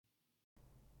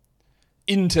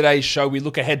In today's show, we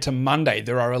look ahead to Monday.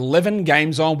 There are 11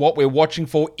 games on, what we're watching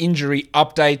for, injury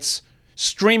updates,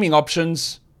 streaming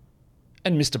options,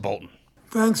 and Mr. Bolton.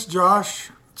 Thanks, Josh.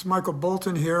 It's Michael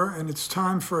Bolton here, and it's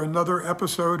time for another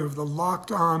episode of the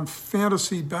Locked On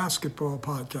Fantasy Basketball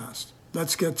Podcast.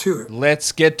 Let's get to it.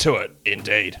 Let's get to it,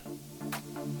 indeed.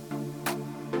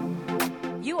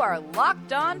 You are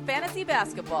Locked On Fantasy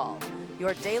Basketball,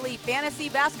 your daily fantasy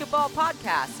basketball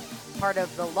podcast, part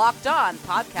of the Locked On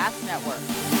Podcast Network.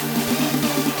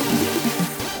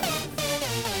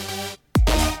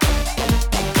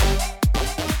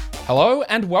 Hello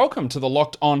and welcome to the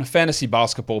Locked On Fantasy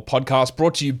Basketball Podcast,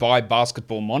 brought to you by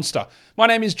Basketball Monster. My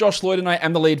name is Josh Lloyd and I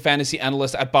am the lead fantasy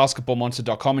analyst at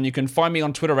basketballmonster.com, and you can find me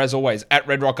on Twitter as always at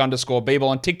redrock_Beeble,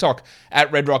 on TikTok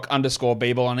at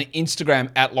redrock_Beeble, on Instagram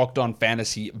at Locked On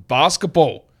Fantasy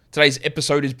Basketball. Today's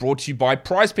episode is brought to you by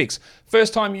PrizePicks.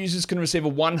 First-time users can receive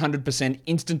a 100%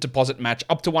 instant deposit match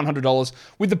up to $100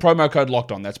 with the promo code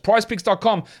LOCKEDON. That's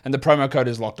prizepicks.com, and the promo code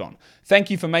is LOCKEDON. Thank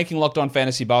you for making Locked On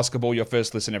Fantasy Basketball your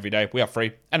first listen every day. We are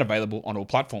free and available on all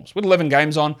platforms. With 11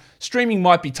 games on, streaming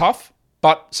might be tough,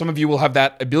 but some of you will have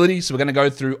that ability, so we're going to go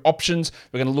through options.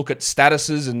 We're going to look at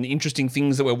statuses and interesting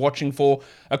things that we're watching for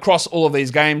across all of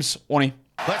these games. Warnie.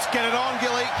 Let's get it on,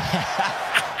 Gilly.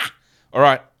 All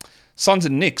right. Suns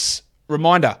and Knicks.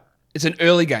 Reminder, it's an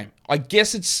early game. I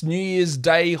guess it's New Year's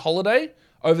Day holiday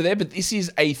over there, but this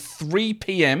is a 3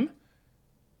 p.m.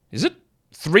 Is it?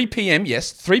 3 p.m.,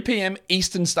 yes. 3 p.m.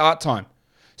 Eastern start time.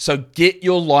 So get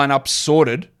your lineup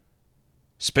sorted.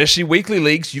 Especially weekly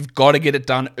leagues, you've got to get it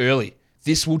done early.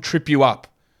 This will trip you up.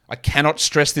 I cannot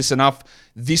stress this enough.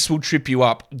 This will trip you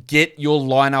up. Get your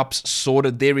lineups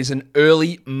sorted. There is an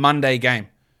early Monday game.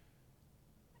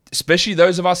 Especially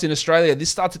those of us in Australia, this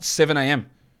starts at 7 a.m.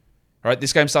 All right,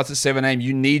 this game starts at 7 a.m.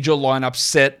 You need your lineup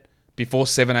set before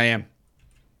 7 a.m.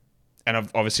 And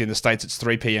obviously in the States, it's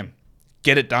 3 p.m.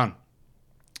 Get it done.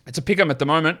 It's a pick-em at the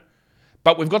moment,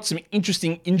 but we've got some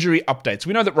interesting injury updates.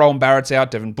 We know that Rowan Barrett's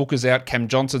out, Devin Booker's out, Cam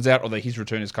Johnson's out, although his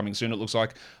return is coming soon, it looks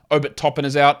like. Obert Toppin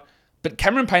is out, but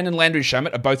Cameron Payne and Landry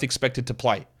Shamet are both expected to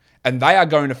play. And they are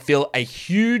going to fill a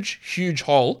huge, huge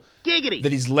hole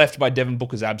that is left by Devin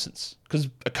Booker's absence. Because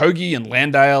Okogie and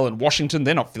Landale and Washington,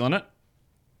 they're not feeling it.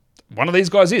 One of these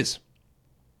guys is.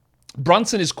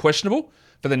 Brunson is questionable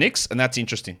for the Knicks, and that's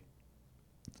interesting.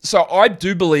 So I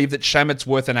do believe that Shamet's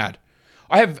worth an ad.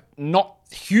 I have not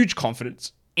huge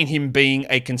confidence in him being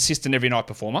a consistent every night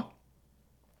performer.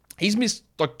 He's missed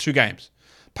like 2 games.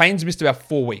 Payne's missed about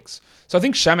 4 weeks. So I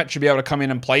think Shamet should be able to come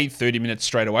in and play 30 minutes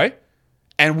straight away.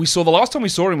 And we saw the last time we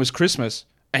saw him was Christmas,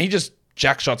 and he just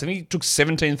jacked shots. I think he took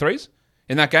 17 threes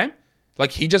in that game.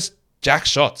 Like, he just jacked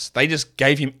shots. They just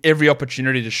gave him every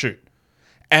opportunity to shoot.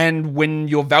 And when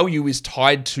your value is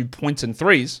tied to points and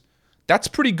threes, that's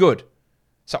pretty good.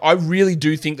 So I really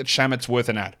do think that Shamet's worth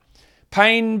an ad.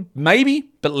 Payne, maybe,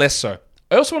 but less so.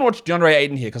 I also want to watch DeAndre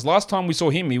Ayton here, because last time we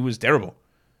saw him, he was terrible.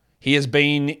 He has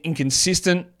been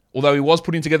inconsistent. Although he was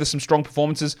putting together some strong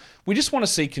performances, we just want to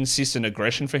see consistent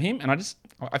aggression for him, and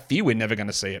I fear we're never going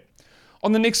to see it.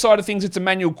 On the Knicks side of things, it's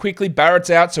Emmanuel Quickley. Barrett's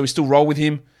out, so we still roll with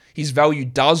him. His value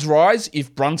does rise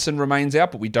if Brunson remains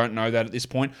out, but we don't know that at this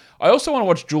point. I also want to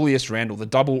watch Julius Randle, the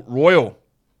double royal.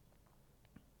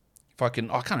 If I can't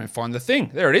even find the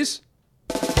thing. There it is.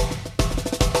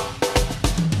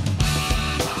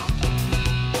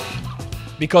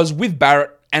 Because with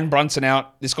Barrett and Brunson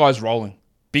out, this guy's rolling.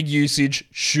 Big usage,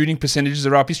 shooting percentages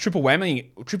are up. He's triple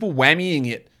whammying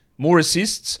it. More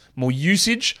assists, more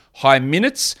usage, high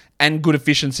minutes, and good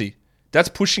efficiency. That's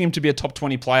pushing him to be a top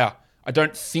 20 player. I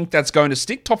don't think that's going to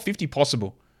stick. Top 50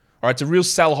 possible. All right, it's a real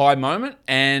sell high moment,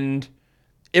 and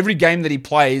every game that he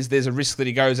plays, there's a risk that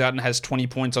he goes out and has 20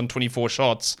 points on 24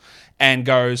 shots and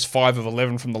goes 5 of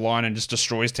 11 from the line and just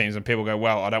destroys teams, and people go,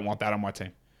 well, I don't want that on my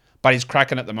team. But he's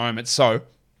cracking at the moment, so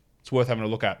it's worth having a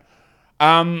look at.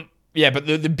 Yeah, but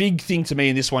the big thing to me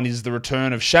in this one is the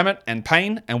return of Shamet and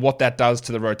Payne and what that does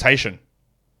to the rotation.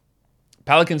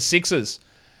 Pelicans Sixers.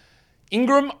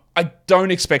 Ingram, I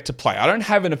don't expect to play. I don't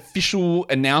have an official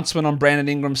announcement on Brandon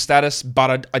Ingram's status,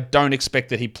 but I don't expect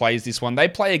that he plays this one. They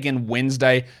play again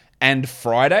Wednesday and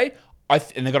Friday,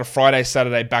 and they've got a Friday,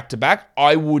 Saturday back-to-back.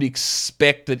 I would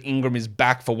expect that Ingram is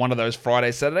back for one of those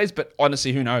Friday, Saturdays, but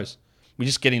honestly, who knows? We're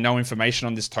just getting no information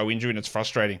on this toe injury, and it's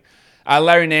frustrating.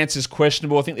 Larry Nance is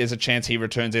questionable. I think there's a chance he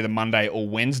returns either Monday or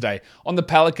Wednesday. On the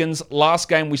Pelicans, last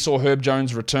game we saw Herb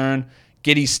Jones return,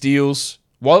 get his steals.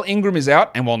 While Ingram is out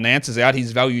and while Nance is out,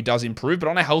 his value does improve. But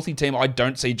on a healthy team, I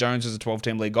don't see Jones as a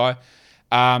 12-team league guy,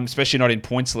 especially not in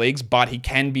points leagues. But he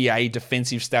can be a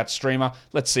defensive stats streamer.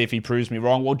 Let's see if he proves me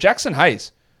wrong. Well, Jackson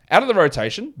Hayes, out of the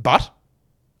rotation, but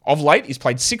Of late, he's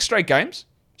played 6 straight games,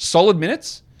 solid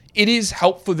minutes. It is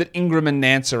helpful that Ingram and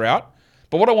Nance are out.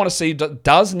 But what I want to see,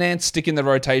 does Nance stick in the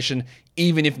rotation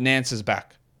even if Nance is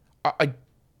back? I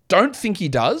don't think he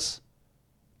does,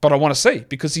 but I want to see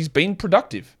because he's been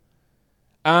productive.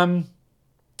 On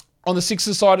the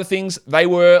Sixers side of things, they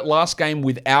were last game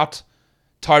without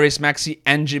Tyrese Maxey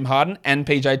and Jim Harden and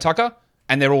PJ Tucker,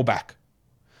 and they're all back.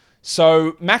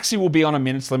 So Maxey will be on a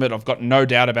minutes limit. I've got no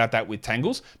doubt about that with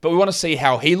Tangles, but we want to see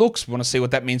how he looks. We want to see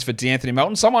what that means for DeAnthony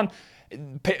Melton. Someone,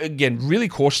 again, really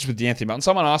cautious with DeAnthony Melton.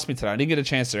 Someone asked me today. I didn't get a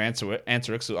chance to answer it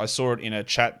because I saw it in a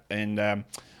chat and on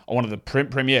one of the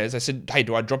premieres. They said, hey,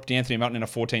 do I drop DeAnthony Melton in a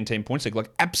 14-team points league?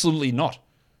 Like, absolutely not.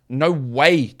 No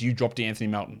way do you drop DeAnthony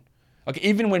Melton. Like,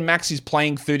 even when Maxey's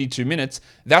playing 32 minutes,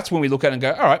 that's when we look at it and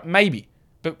go, all right, maybe.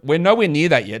 But we're nowhere near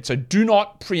that yet. So do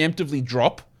not preemptively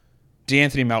drop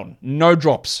DeAnthony Melton. No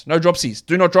drops. No dropsies.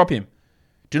 Do not drop him.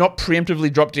 Do not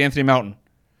preemptively drop DeAnthony Melton.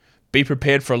 Be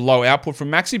prepared for a low output from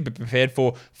Maxey. Be prepared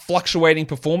for fluctuating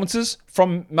performances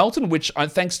from Melton, which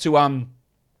thanks to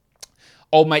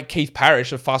old mate Keith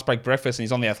Parrish of Fast Break Breakfast, and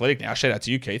he's on The Athletic now. Shout out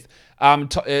to you, Keith.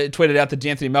 Tweeted out that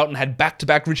DeAnthony Melton had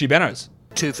back-to-back Richie Benos.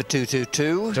 2 for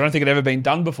 222. Which I don't think it had ever been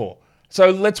done before. So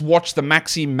let's watch the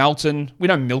Maxey Melton. We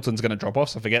know Milton's going to drop off,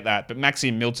 so forget that. But Maxey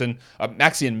and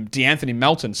DeAnthony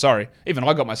Melton, sorry. Even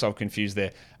I got myself confused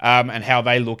there. And how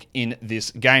they look in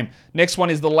this game. Next one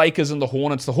is the Lakers and the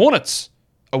Hornets. The Hornets,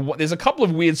 there's a couple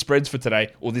of weird spreads for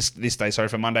today, or this day,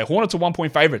 for Monday. Hornets are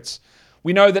 1-point favorites.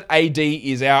 We know that AD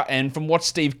is out, and from what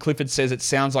Steve Clifford says, it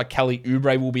sounds like Kelly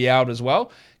Oubre will be out as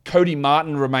well. Cody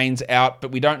Martin remains out,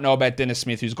 but we don't know about Dennis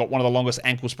Smith, who's got one of the longest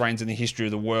ankle sprains in the history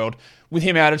of the world. With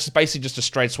him out, it's basically just a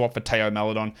straight swap for Teo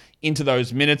Maledon into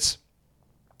those minutes.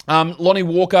 Lonnie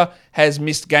Walker has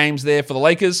missed games there for the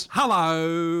Lakers.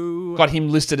 Hello. Got him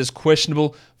listed as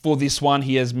questionable for this one.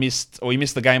 He missed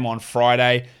the game on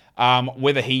Friday.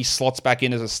 Whether he slots back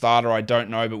in as a starter, I don't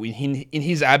know, but in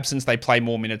his absence, they play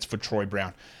more minutes for Troy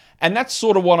Brown. And that's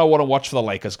sort of what I want to watch for the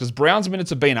Lakers, because Brown's minutes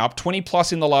have been up, 20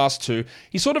 plus in the last 2.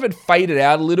 He sort of had faded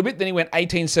out a little bit. Then he went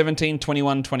 18, 17,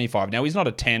 21, 25. Now, he's not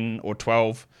a 10 or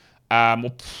 12,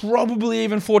 or probably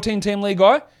even 14-team league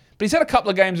guy, but he's had a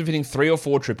couple of games of hitting 3 or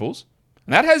 4 triples.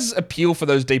 And that has appeal for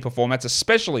those deeper formats,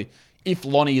 especially if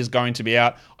Lonnie is going to be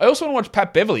out. I also want to watch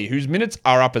Pat Beverly, whose minutes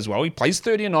are up as well. He plays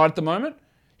 30 a night at the moment.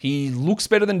 He looks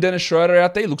better than Dennis Schroeder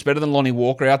out there. He looks better than Lonnie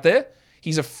Walker out there.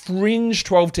 He's a fringe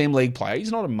 12-team league player.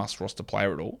 He's not a must-roster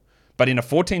player at all. But in a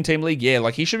 14-team league, yeah,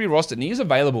 like he should be rostered. And he is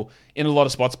available in a lot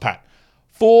of spots, Pat.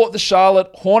 For the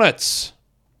Charlotte Hornets.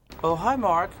 Oh, hi,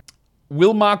 Mark.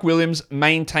 Will Mark Williams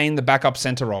maintain the backup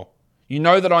center role? You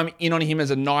know that I'm in on him as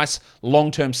a nice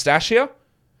long-term stash here.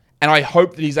 And I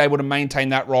hope that he's able to maintain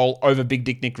that role over Big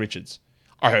Dick Nick Richards.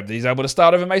 I hope that he's able to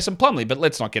start over Mason Plumlee, but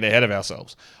let's not get ahead of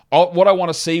ourselves. What I want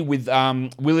to see with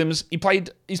Williams,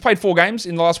 he's played 4 games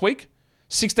in the last week.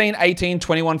 16, 18,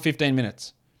 21, 15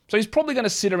 minutes. So he's probably going to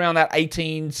sit around that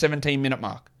 18, 17 minute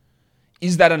mark.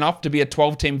 Is that enough to be a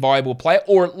 12-team viable player,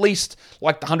 or at least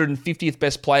like the 150th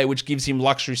best player, which gives him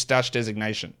luxury stash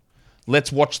designation?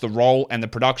 Let's watch the role and the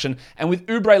production. And with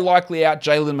Oubre likely out,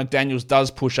 Jalen McDaniels does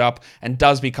push up and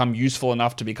does become useful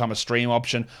enough to become a stream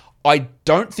option. I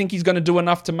don't think he's going to do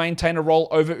enough to maintain a role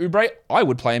over Oubre. I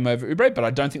would play him over Oubre, but I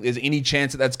don't think there's any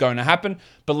chance that that's going to happen.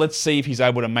 But let's see if he's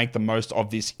able to make the most of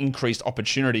this increased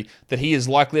opportunity that he is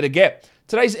likely to get.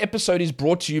 Today's episode is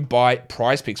brought to you by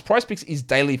PrizePicks. PrizePicks is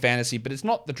daily fantasy, but it's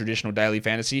not the traditional daily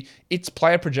fantasy. It's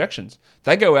player projections.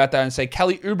 They go out there and say,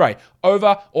 Kelly Oubre,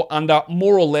 over or under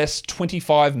more or less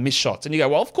 25 missed shots. And you go,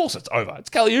 well, of course it's over. It's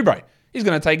Kelly Oubre. He's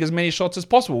going to take as many shots as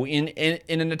possible in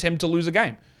an attempt to lose a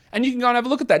game. And you can go and have a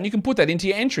look at that, and you can put that into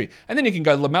your entry. And then you can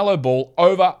go LaMelo Ball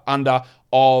over, under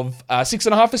of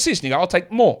 6.5 assists. And you go, I'll take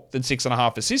more than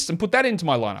 6.5 assists and put that into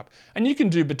my lineup. And you can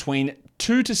do between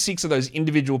 2 to 6 of those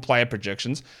individual player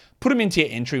projections, put them into your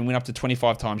entry and win up to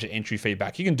 25 times your entry fee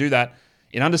back. You can do that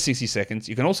in under 60 seconds.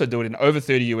 You can also do it in over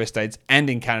 30 US states and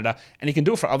in Canada. And you can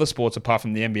do it for other sports apart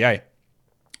from the NBA.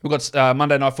 We've got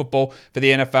Monday Night Football for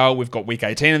the NFL. We've got Week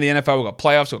 18 in the NFL. We've got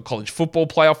playoffs. We've got college football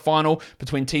playoff final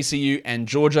between TCU and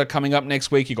Georgia coming up next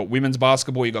week. You've got women's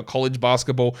basketball. You've got college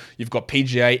basketball. You've got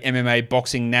PGA, MMA,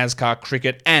 boxing, NASCAR,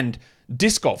 cricket, and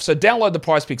disc golf. So download the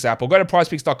PrizePicks app or go to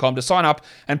prizepicks.com to sign up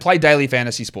and play daily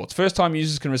fantasy sports. First-time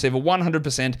users can receive a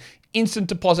 100% instant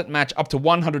deposit match up to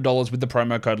 $100 with the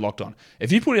promo code LOCKEDON.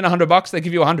 If you put in $100, they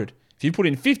give you $100. If you put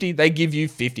in 50, they give you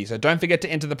 50. So don't forget to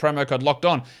enter the promo code Locked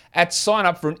On at sign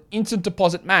up for an instant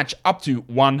deposit match up to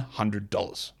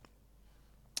 $100.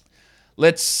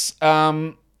 Let's do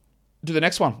the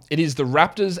next one. It is the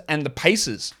Raptors and the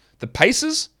Pacers. The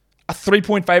Pacers are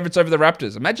 3-point favorites over the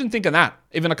Raptors. Imagine thinking that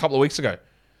even a couple of weeks ago.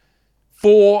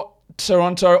 For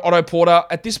Toronto, Otto Porter,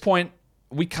 at this point,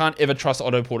 we can't ever trust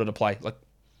Otto Porter to play. Like,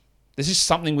 there's just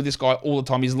something with this guy all the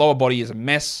time. His lower body is a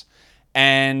mess.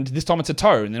 And this time it's a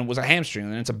toe, and then it was a hamstring,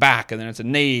 and then it's a back, and then it's a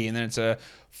knee, and then it's a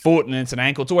foot, and then it's an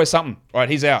ankle. It's always something. All right,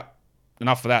 he's out.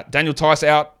 Enough for that. Daniel Tice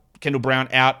out. Kendall Brown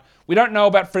out. We don't know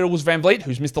about Fred VanVleet,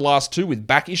 who's missed the last 2 with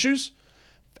back issues.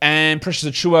 And Precious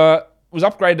Achiuwa was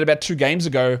upgraded about 2 games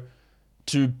ago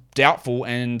to doubtful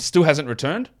and still hasn't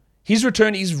returned. His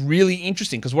return is really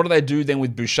interesting because what do they do then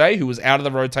with Boucher, who was out of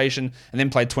the rotation and then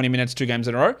played 20 minutes 2 games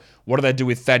in a row? What do they do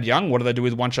with Thad Young? What do they do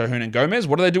with Juancho Hernan-Gomez?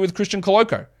 What do they do with Christian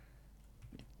Coloco?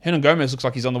 Hernan-Gomez looks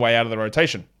like he's on the way out of the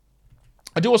rotation.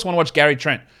 I do also want to watch Gary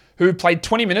Trent, who played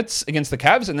 20 minutes against the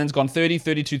Cavs and then's gone 30,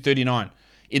 32, 39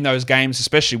 in those games,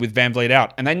 especially with VanVleet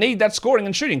out. And they need that scoring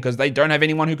and shooting because they don't have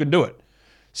anyone who can do it.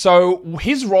 So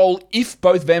his role, if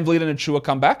both VanVleet and Achiuwa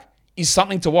come back, is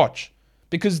something to watch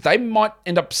because they might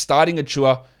end up starting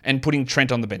Achiuwa and putting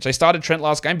Trent on the bench. They started Trent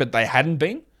last game, but they hadn't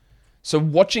been. So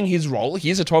watching his role,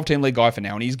 he's a 12-team league guy for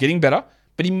now and he's getting better,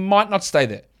 but he might not stay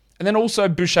there. And then also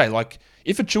Boucher, like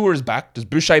if Achiuwa is back, does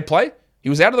Boucher play? He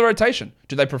was out of the rotation.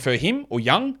 Do they prefer him or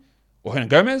Young or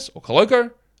Hernan-Gomez or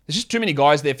Coloco? There's just too many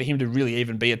guys there for him to really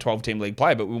even be a 12-team league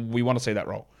player, but we want to see that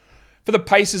role. For the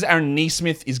Pacers, Aaron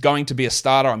Nesmith is going to be a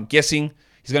starter, I'm guessing.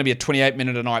 He's going to be a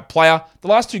 28-minute-a-night player. The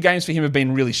last 2 games for him have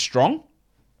been really strong,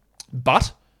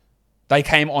 but they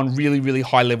came on really, really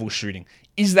high-level shooting.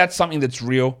 Is that something that's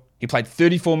real? He played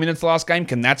 34 minutes last game.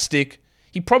 Can that stick?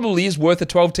 He probably is worth a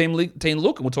 12-team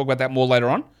look, and we'll talk about that more later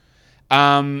on,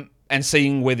 and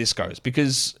seeing where this goes.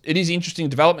 Because it is interesting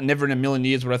development. Never in a million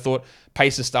years would I thought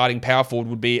Pacers starting power forward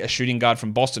would be a shooting guard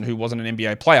from Boston who wasn't an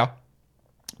NBA player.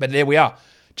 But there we are.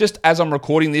 Just as I'm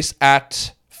recording this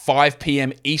at 5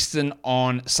 p.m. Eastern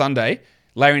on Sunday,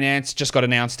 Larry Nance just got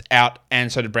announced out,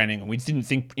 and so did Brandon Ingram. We didn't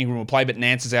think Ingram would play, but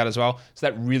Nance is out as well. So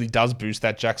that really does boost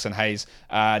that Jackson Hayes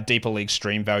deeper league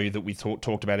stream value that we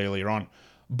talked about earlier on.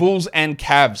 Bulls and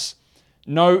Cavs.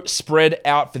 No spread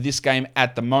out for this game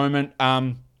at the moment.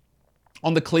 On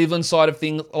the Cleveland side of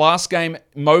things, last game,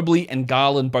 Mobley and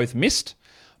Garland both missed.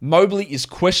 Mobley is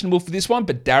questionable for this one,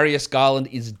 but Darius Garland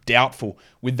is doubtful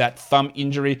with that thumb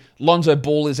injury. Lonzo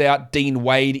Ball is out, Dean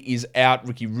Wade is out,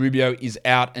 Ricky Rubio is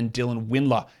out, and Dylan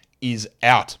Windler is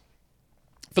out.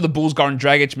 For the Bulls, Goran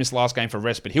Dragic missed last game for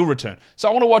rest, but he'll return. So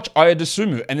I want to watch Aya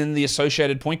Dosunmu and then the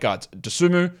associated point guards.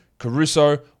 Dosunmu,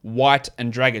 Caruso, White,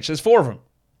 and Dragic. There's 4 of them.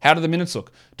 How do the minutes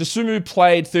look? Dosunmu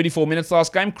played 34 minutes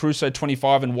last game, Caruso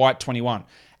 25, and White 21.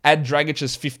 Add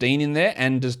Dragic's 15 in there,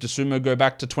 and does Dosunmu go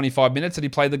back to 25 minutes that he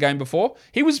played the game before?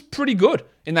 He was pretty good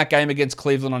in that game against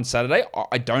Cleveland on Saturday.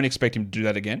 I don't expect him to do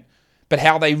that again. But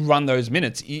how they run those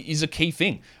minutes is a key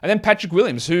thing. And then Patrick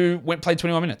Williams, who played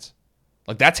 21 minutes.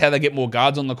 Like, that's how they get more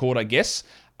guards on the court, I guess.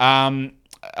 I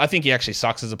think he actually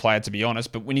sucks as a player, to be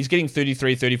honest. But when he's getting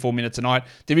 33, 34 minutes a night,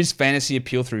 there is fantasy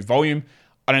appeal through volume.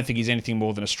 I don't think he's anything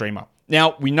more than a streamer.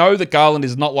 Now, we know that Garland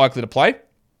is not likely to play.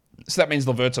 So that means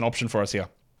LeVert's an option for us here.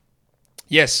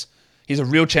 Yes, he's a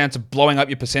real chance of blowing up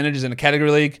your percentages in a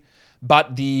category league,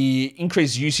 but the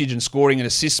increased usage and scoring and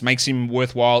assists makes him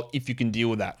worthwhile if you can deal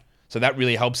with that. So that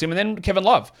really helps him. And then Kevin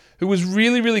Love, who was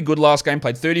really, really good last game,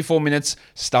 played 34 minutes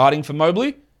starting for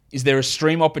Mobley. Is there a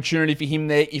stream opportunity for him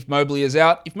there if Mobley is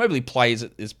out? If Mobley plays,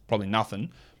 it's probably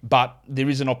nothing, but there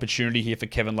is an opportunity here for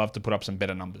Kevin Love to put up some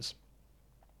better numbers.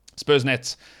 Spurs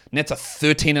Nets. Nets are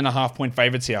 13.5-point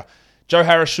favorites here. Joe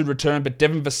Harris should return, but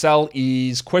Devin Vassell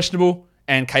is questionable.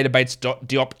 And Keita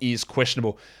Bates-Diop is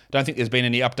questionable. Don't think there's been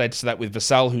any updates to that with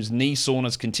Vassell, whose knee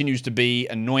soreness continues to be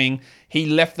annoying. He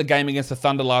left the game against the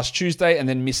Thunder last Tuesday and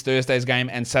then missed Thursday's game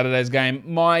and Saturday's game.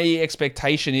 My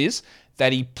expectation is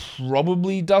that he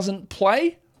probably doesn't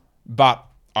play, but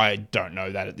I don't know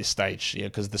that at this stage,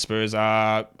 because the Spurs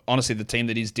are honestly the team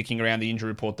that is dicking around the injury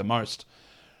report the most.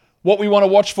 What we want to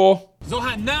watch for?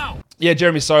 Zohan now! Yeah,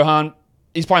 Jeremy Sohan.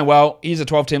 He's playing well. He's a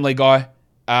 12-team league guy.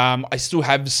 I still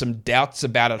have some doubts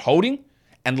about it holding,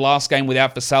 and last game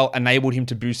without Vassell enabled him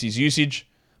to boost his usage,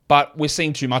 but we're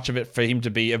seeing too much of it for him to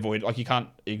be avoided. Like, you can't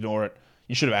ignore it.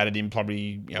 You should have added him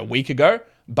probably a week ago,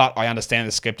 but I understand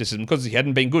the skepticism because he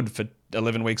hadn't been good for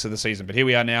 11 weeks of the season, but here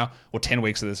we are now, or 10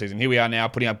 weeks of the season. Here we are now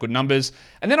putting up good numbers.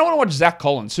 And then I want to watch Zach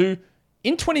Collins, who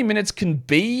in 20 minutes can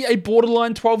be a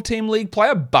borderline 12-team league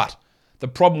player, but the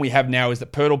problem we have now is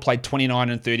that Poeltl played 29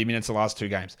 and 30 minutes the last 2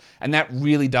 games. And that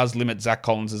really does limit Zach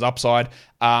Collins' upside.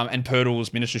 And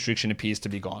Poeltl's minutes restriction appears to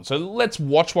be gone. So let's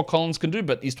watch what Collins can do,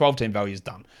 but his 12-team value is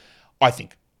done, I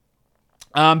think.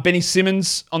 Benny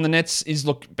Simmons on the Nets is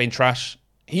been trash.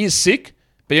 He is sick,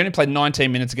 but he only played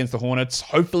 19 minutes against the Hornets.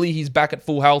 Hopefully he's back at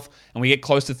full health and we get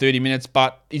close to 30 minutes,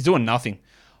 but he's doing nothing.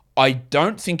 I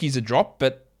don't think he's a drop,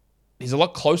 but he's a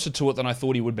lot closer to it than I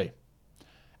thought he would be.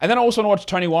 And then I also want to watch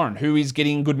Tony Warren, who is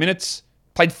getting good minutes.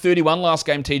 Played 31 last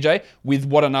game, TJ, with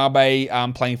Watanabe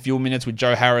playing fewer minutes with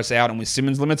Joe Harris out and with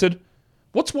Simmons limited.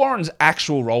 What's Warren's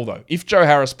actual role, though? If Joe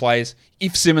Harris plays,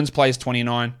 if Simmons plays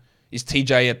 29, is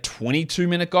TJ a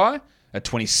 22-minute guy, a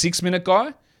 26-minute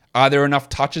guy? Are there enough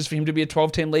touches for him to be a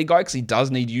 12-team league guy? Because he does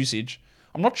need usage.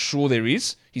 I'm not sure there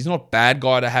is. He's not a bad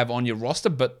guy to have on your roster,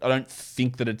 but I don't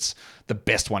think that it's the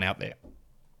best one out there.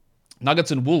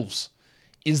 Nuggets and Wolves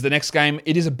is the next game.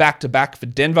 It is a back-to-back for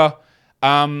Denver.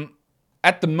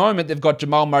 At the moment, they've got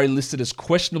Jamal Murray listed as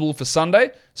questionable for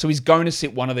Sunday, so he's going to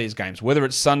sit one of these games. Whether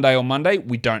it's Sunday or Monday,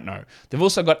 we don't know. They've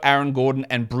also got Aaron Gordon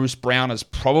and Bruce Brown as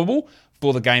probable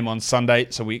for the game on Sunday,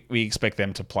 so we expect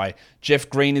them to play.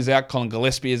 Jeff Green is out, Colin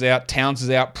Gillespie is out, Towns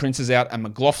is out, Prince is out, and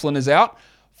McLaughlin is out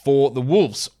for the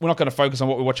Wolves. We're not going to focus on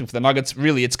what we're watching for the Nuggets.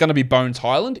 Really, it's going to be Bones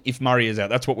Highland if Murray is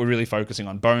out. That's what we're really focusing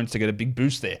on. Bones to get a big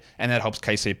boost there. And that helps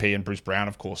KCP and Bruce Brown,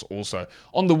 of course, also.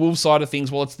 On the Wolves side of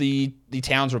things, well, it's the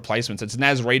Towns replacements. It's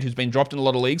Naz Reid, who's been dropped in a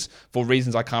lot of leagues for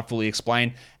reasons I can't fully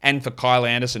explain, and for Kyle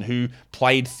Anderson, who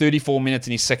played 34 minutes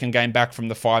in his second game back from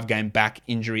the 5-game back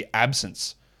injury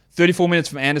absence. 34 minutes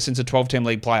from Anderson's a 12-team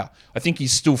league player. I think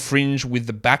he's still fringe with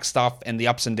the back stuff and the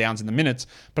ups and downs in the minutes,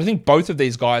 but I think both of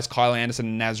these guys, Kyle Anderson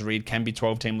and Naz Reid, can be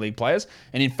 12-team league players.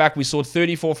 And in fact, we saw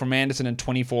 34 from Anderson and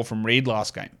 24 from Reid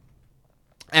last game.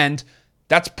 And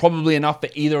that's probably enough for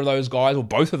either of those guys or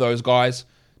both of those guys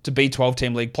to be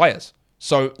 12-team league players.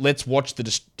 So let's watch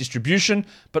the distribution,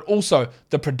 but also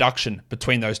the production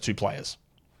between those two players.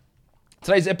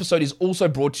 Today's episode is also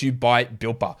brought to you by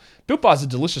Built Bar. Built Bar is a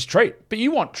delicious treat, but you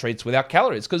want treats without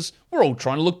calories because we're all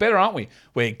trying to look better, aren't we?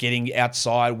 We're getting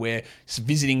outside, we're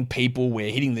visiting people, we're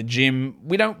hitting the gym.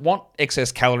 We don't want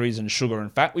excess calories and sugar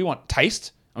and fat. We want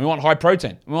taste and we want high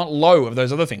protein. We want low of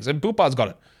those other things, and Built Bar's got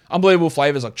it. Unbelievable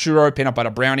flavors like churro, peanut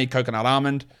butter brownie, coconut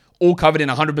almond, all covered in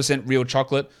 100% real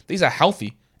chocolate. These are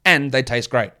healthy and they taste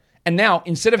great. And now,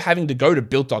 instead of having to go to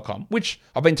Built.com, which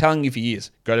I've been telling you for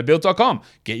years, go to Built.com,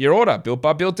 get your order, Built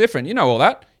Bar, Built Different, you know all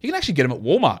that. You can actually get them at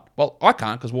Walmart. Well, I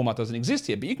can't because Walmart doesn't exist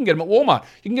here, but you can get them at Walmart.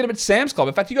 You can get them at Sam's Club.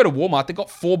 In fact, you go to Walmart, they've got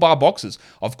 4-bar boxes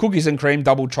of cookies and cream,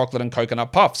 double chocolate and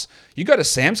coconut puffs. You go to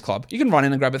Sam's Club, you can run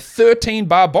in and grab a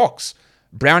 13-bar box,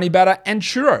 brownie batter and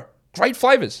churro. Great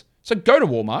flavors. So go to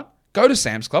Walmart, go to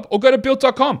Sam's Club, or go to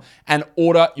Built.com and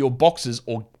order your boxes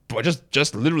or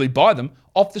just literally buy them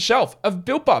off the shelf of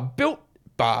Built Bar. Built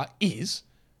Bar is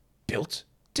built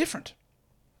different.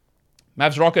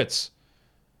 Mavs Rockets.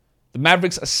 The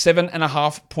Mavericks are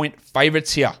 7.5-point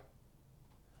favorites here.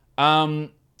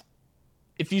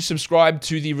 If you subscribe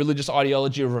to the religious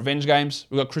ideology of revenge games,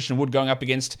 we've got Christian Wood going up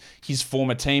against his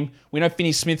former team. We know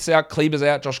Finney Smith's out, Kleber's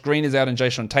out, Josh Green is out, and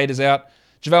Jason Tate is out.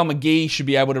 JaVale McGee should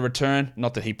be able to return.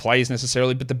 Not that he plays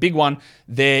necessarily, but the big one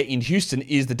there in Houston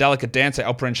is the delicate dancer,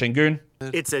 Alperen Şengün.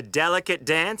 It's a delicate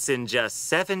dance in just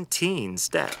 17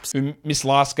 steps. Who missed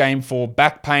last game for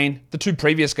back pain. The 2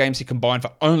 previous games he combined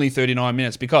for only 39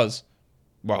 minutes because,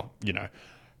 well, you know.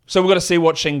 So we've got to see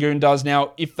what Şengün does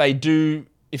now.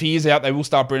 If he is out, they will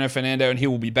start Bruno Fernando and he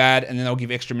will be bad, and then they'll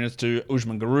give extra minutes to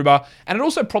Usman Garuba. And it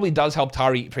also probably does help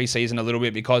Tari preseason a little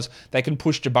bit because they can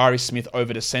push Jabari Smith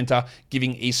over to center,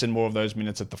 giving Eason more of those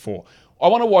minutes at the 4. I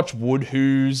want to watch Wood,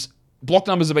 whose block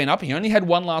numbers have been up. He only had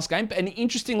 1 last game, and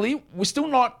interestingly, we're still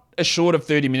not assured of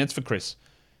 30 minutes for Chris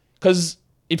because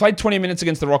he played 20 minutes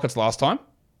against the Rockets last time.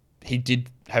 He did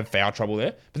have foul trouble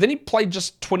there, but then he played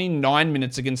just 29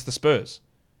 minutes against the Spurs.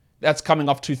 That's coming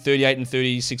off 2 38 and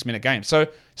 36-minute games. So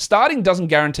starting doesn't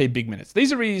guarantee big minutes.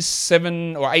 These are his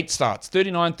 7 or 8 starts.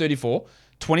 39, 34,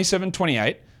 27,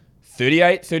 28,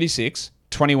 38, 36,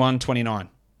 21, 29.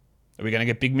 Are we going to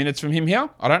get big minutes from him here?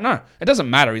 I don't know. It doesn't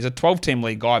matter. He's a 12-team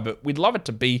league guy, but we'd love it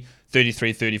to be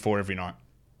 33, 34 every night.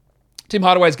 Tim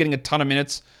Hardaway's getting a ton of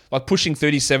minutes, like pushing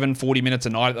 37, 40 minutes a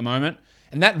night at the moment.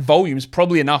 And that volume's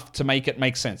probably enough to make it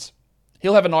make sense.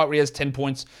 He'll have a night where he has 10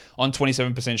 points on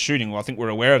 27% shooting. Well, I think we're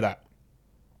aware of that.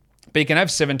 But he can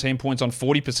have 17 points on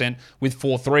 40% with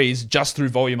 4 threes just through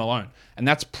volume alone. And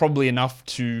that's probably enough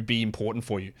to be important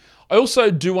for you. I also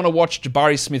do want to watch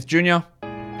Jabari Smith Jr.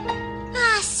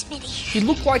 Smitty. He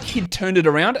looked like he'd turned it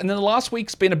around, and then the last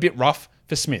week's been a bit rough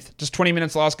for Smith. Just 20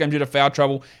 minutes last game due to foul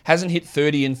trouble. Hasn't hit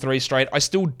 30 in 3 straight. I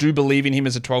still do believe in him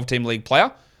as a 12-team league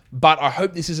player, but I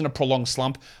hope this isn't a prolonged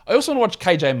slump. I also want to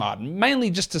watch KJ Martin, mainly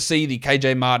just to see the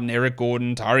KJ Martin, Eric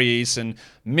Gordon, Tari Eason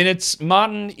minutes.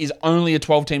 Martin is only a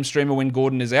 12-team streamer when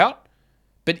Gordon is out,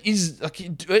 but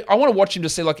I want to watch him to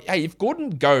see, hey, if Gordon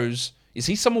goes, is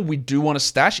he someone we do want to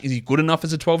stash? Is he good enough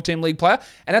as a 12-team league player?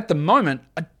 And at the moment,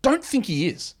 I don't think he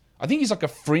is. I think he's like a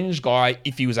fringe guy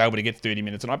if he was able to get 30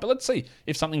 minutes a night, but let's see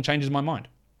if something changes my mind.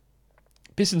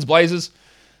 Pistons Blazers.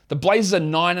 The Blazers are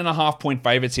 9.5 point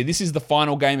favorites here. This is the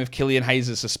final game of Killian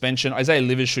Hayes' suspension. Isaiah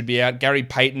Livers should be out. Gary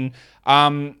Payton.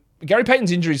 Gary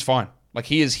Payton's injury is fine. Like,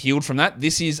 he is healed from that.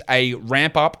 This is a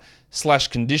ramp up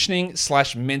 / conditioning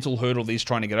 / mental hurdle that he's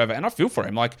trying to get over. And I feel for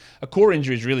him. Like, a core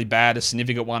injury is really bad, a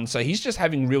significant one. So he's just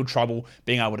having real trouble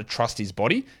being able to trust his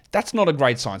body. That's not a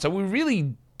great sign. So we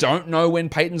really don't know when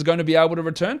Payton's going to be able to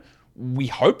return. We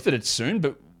hope that it's soon,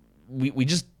 but we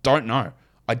just don't know.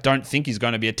 I don't think he's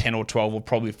going to be a 10 or 12 or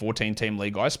probably 14 team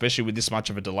league guy, especially with this much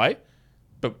of a delay.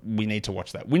 But we need to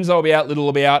watch that. Winslow will be out, Little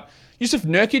will be out. Yusuf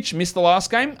Nurkic missed the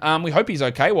last game. We hope he's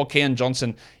okay, while Keon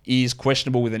Johnson is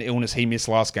questionable with an illness. He missed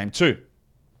last game too.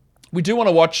 We do want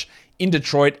to watch in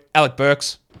Detroit, Alec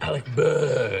Burks.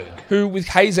 Who with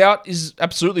Hayes out is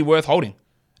absolutely worth holding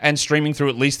and streaming through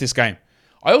at least this game.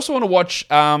 I also want to watch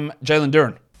Jalen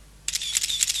Duren.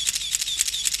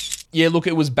 Yeah, look,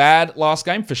 it was bad last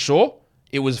game for sure.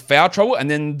 It was foul trouble, and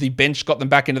then the bench got them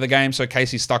back into the game, so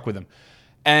Casey stuck with them.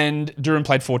 And Duren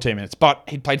played 14 minutes, but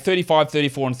he played 35,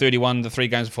 34, and 31 the 3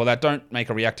 games before that. Don't make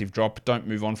a reactive drop. Don't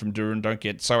move on from Duren. Don't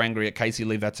get so angry at Casey.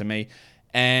 Leave that to me.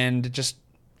 And just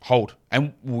hold.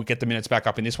 And we'll get the minutes back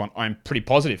up in this one. I'm pretty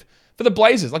positive. For the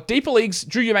Blazers, like deeper leagues,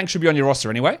 Drew Eubanks should be on your roster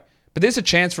anyway. But there's a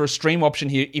chance for a stream option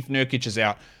here if Nurkic is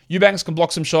out. Eubanks can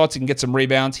block some shots, he can get some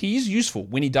rebounds. He is useful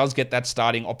when he does get that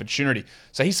starting opportunity.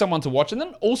 So he's someone to watch. And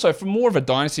then also, from more of a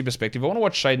dynasty perspective, I want to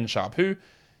watch Shaedon Sharpe, who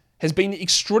has been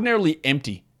extraordinarily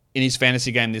empty in his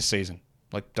fantasy game this season.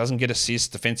 Like, doesn't get assists,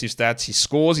 defensive stats. He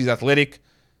scores, he's athletic,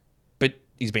 but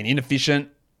he's been inefficient.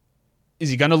 Is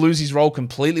he going to lose his role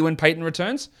completely when Payton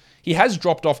returns? He has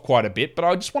dropped off quite a bit, but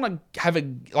I just want to have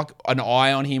an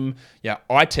eye on him,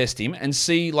 eye test him, and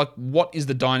see what is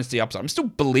the dynasty upside. I'm still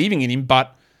believing in him,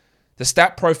 but the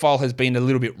stat profile has been a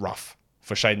little bit rough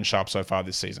for Shaedon Sharpe so far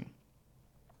this season.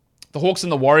 The Hawks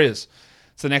and the Warriors.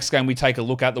 It's the next game we take a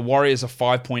look at. The Warriors are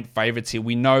 5-point favorites here.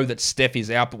 We know that Steph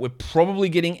is out, but we're probably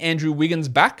getting Andrew Wiggins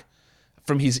back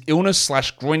from his illness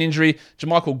 / groin injury.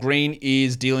 JaMychal Green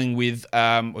is dealing with,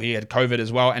 he had COVID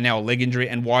as well, and now a leg injury,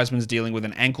 and Wiseman's dealing with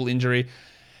an ankle injury.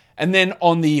 And then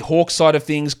on the Hawks side of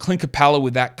things, Clint Capella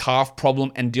with that calf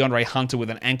problem and DeAndre Hunter with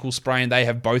an ankle sprain. They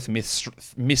have both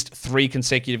missed 3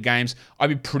 consecutive games. I'd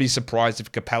be pretty surprised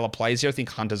if Capella plays here. I think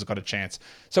Hunter's got a chance.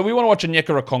 So we want to watch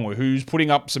Onyeka Okongwu, who's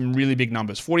putting up some really big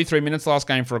numbers. 43 minutes last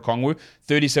game for Okongwu,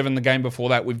 37 the game before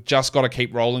that. We've just got to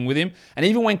keep rolling with him. And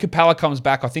even when Capella comes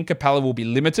back, I think Capella will be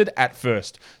limited at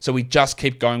first. So we just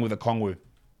keep going with Okongwu.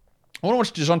 I want to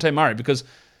watch DeJounte Murray because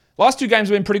last 2 games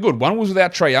have been pretty good. One was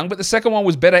without Trae Young, but the second one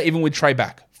was better even with Trae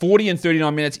back. 40 and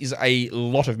 39 minutes is a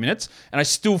lot of minutes, and I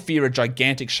still fear a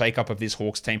gigantic shake-up of this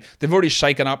Hawks team. They've already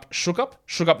shook up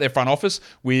their front office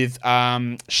with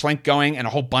Schlenk going and a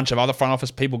whole bunch of other front office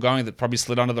people going that probably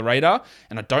slid under the radar,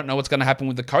 and I don't know what's going to happen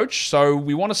with the coach, so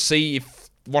we want to see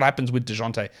what happens with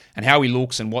DeJounte and how he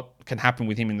looks and what can happen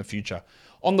with him in the future.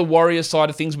 On the Warriors side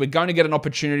of things, we're going to get an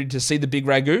opportunity to see the big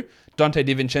Ragu, Dante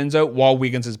DiVincenzo, while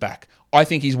Wiggins is back. I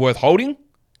think he's worth holding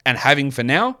and having for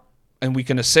now, and we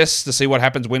can assess to see what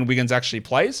happens when Wiggins actually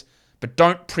plays. But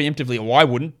don't preemptively, or I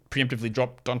wouldn't preemptively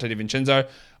drop Dante DiVincenzo. I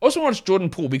also want to watch Jordan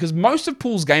Poole because most of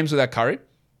Poole's games without Curry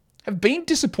have been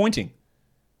disappointing.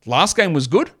 Last game was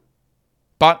good,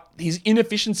 but his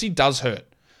inefficiency does hurt.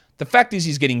 The fact is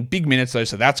he's getting big minutes though,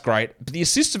 so that's great. But the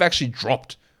assists have actually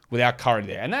dropped without Curry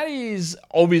there, and that is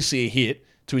obviously a hit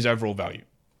to his overall value.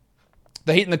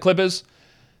 The Heat and the Clippers.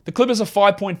 The Clippers are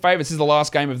 5-point favorites. This is the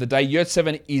last game of the day.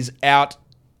 Yurtseven is out.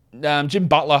 Jim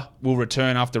Butler will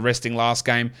return after resting last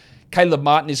game. Caleb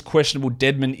Martin is questionable.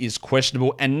 Dedmon is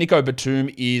questionable. And Nico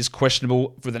Batum is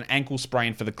questionable with an ankle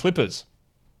sprain for the Clippers.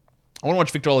 I want to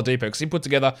watch Victor Oladipo because he put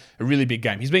together a really big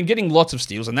game. He's been getting lots of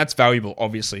steals, and that's valuable,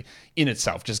 obviously, in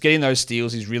itself. Just getting those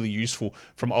steals is really useful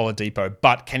from Oladipo.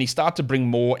 But can he start to bring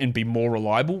more and be more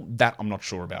reliable? That I'm not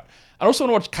sure about. I also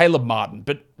want to watch Caleb Martin,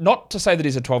 but not to say that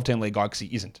he's a 12-10 league guy because he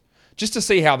isn't. Just to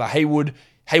see how the Haywood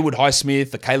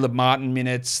Highsmith, the Caleb Martin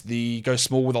minutes, the go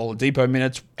small with Oladipo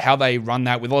minutes, how they run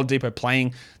that with Oladipo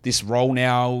playing this role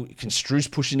now. Can Strus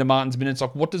push into Martin's minutes?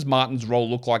 Like, what does Martin's role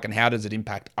look like and how does it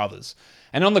impact others?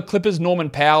 And on the Clippers, Norman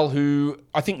Powell, who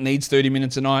I think needs 30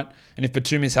 minutes a night. And if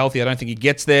Batum is healthy, I don't think he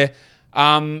gets there.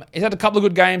 He's had a couple of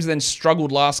good games, then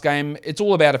struggled last game. It's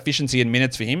all about efficiency and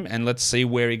minutes for him, and let's see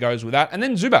where he goes with that. And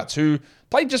then Zubats, who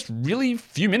played just really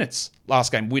few minutes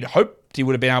last game. We'd hoped he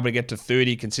would have been able to get to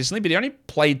 30 consistently, but he only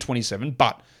played 27.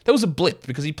 But that was a blip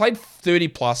because he played 30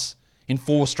 plus in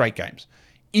 4 straight games.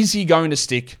 Is he going to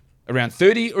stick around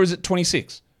 30 or is it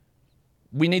 26?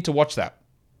 We need to watch that.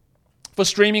 For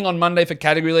streaming on Monday for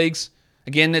category leagues,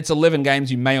 again, it's 11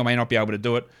 games. You may or may not be able to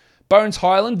do it. Bones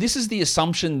Highland, this is the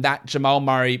assumption that Jamal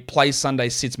Murray plays Sunday,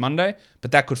 sits Monday,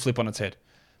 but that could flip on its head.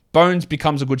 Bones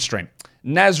becomes a good stream.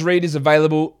 Naz Reid is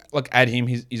available. Look, add him.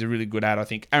 He's a really good ad, I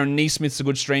think. Aaron Neesmith's a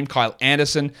good stream. Kyle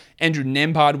Anderson. Andrew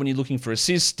Nembhard when you're looking for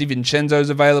assists. DiVincenzo's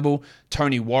available.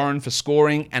 Tony Warren for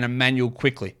scoring. And Emmanuel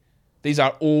Quickly. These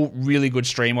are all really good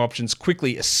stream options.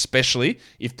 Quickly, especially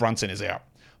if Brunson is out.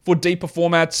 For deeper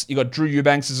formats, you got Drew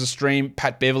Eubanks as a stream.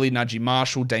 Pat Beverly, Najee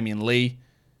Marshall, Damian Lee.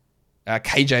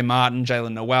 KJ Martin,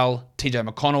 Jalen Noel, TJ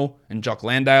McConnell, and Jock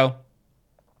Landale.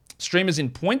 Streamers in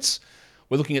points.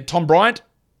 We're looking at Tom Bryant.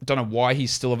 Don't know why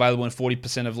he's still available in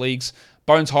 40% of leagues.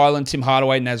 Bones Highland, Tim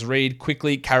Hardaway, Naz Reid,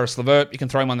 Quickly, Karis LeVert. You can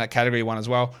throw him on that category one as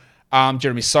well.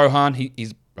 Jeremy Sohan,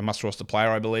 he's a must-roster player,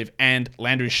 I believe. And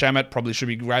Landry Shamet probably should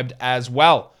be grabbed as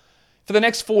well. For the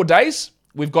next 4 days,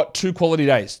 we've got 2 quality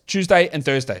days, Tuesday and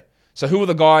Thursday. So who are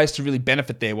the guys to really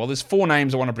benefit there? Well, there's 4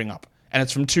 names I want to bring up. And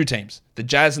it's from 2 teams, the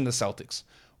Jazz and the Celtics.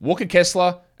 Walker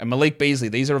Kessler and Malik Beasley.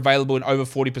 These are available in over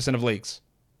 40% of leagues.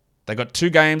 They got 2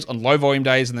 games on low volume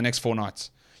days in the next 4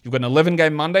 nights. You've got an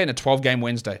 11-game Monday and a 12-game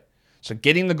Wednesday. So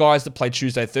getting the guys that play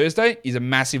Tuesday, Thursday is a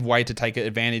massive way to take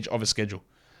advantage of a schedule.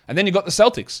 And then you've got the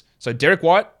Celtics. So Derek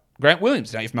White, Grant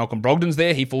Williams. Now, if Malcolm Brogdon's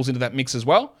there, he falls into that mix as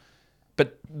well.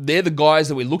 But they're the guys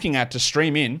that we're looking at to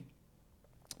stream in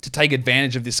to take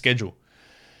advantage of this schedule.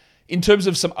 In terms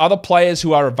of some other players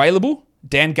who are available,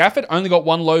 Dan Gafford only got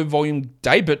 1 low-volume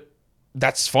day, but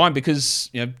that's fine because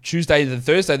Tuesday to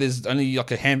Thursday, there's only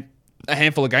like a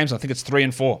handful of games. I think it's 3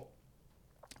 and 4.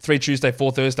 3 Tuesday,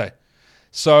 4 Thursday.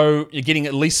 So you're getting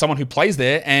at least someone who plays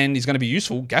there and is going to be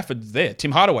useful. Gafford's there.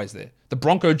 Tim Hardaway's there. The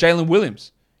Bronco, Jalen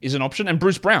Williams is an option. And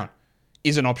Bruce Brown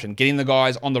is an option. Getting the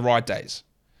guys on the right days.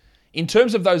 In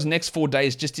terms of those next 4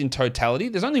 days, just in totality,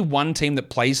 there's only one team that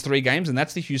plays 3 games, and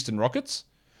that's the Houston Rockets.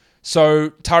 So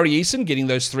Tari Eason getting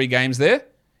those 3 games there.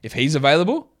 If he's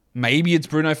available, maybe it's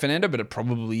Bruno Fernando, but it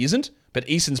probably isn't. But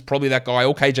Eason's probably that guy,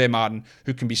 or KJ Martin,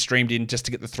 who can be streamed in just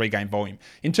to get the 3-game volume.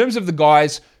 In terms of the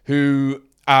guys who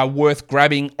are worth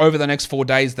grabbing over the next 4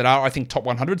 days that are, I think, top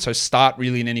 100, so start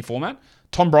really in any format,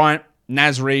 Tom Bryant,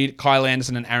 Naz Reid, Kyle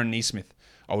Anderson, and Aaron Neesmith.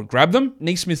 I would grab them.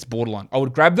 Neesmith's borderline. I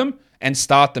would grab them and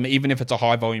start them even if it's a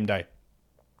high-volume day.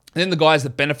 And then the guys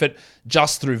that benefit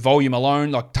just through volume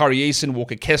alone, like Tari Eason,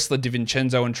 Walker Kessler,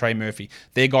 DiVincenzo, and Trey Murphy.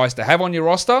 They're guys to have on your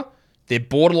roster. They're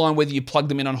borderline whether you plug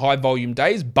them in on high volume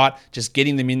days, but just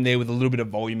getting them in there with a little bit of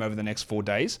volume over the next 4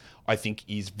 days, I think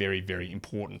is very, very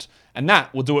important. And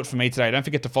that will do it for me today. Don't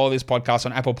forget to follow this podcast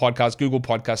on Apple Podcasts, Google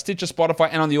Podcasts, Stitcher, Spotify,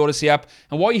 and on the Odyssey app.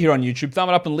 And while you're here on YouTube, thumb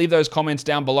it up and leave those comments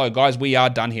down below. Guys, we are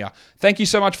done here. Thank you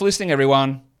so much for listening,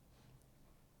 everyone.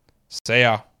 See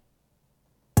ya.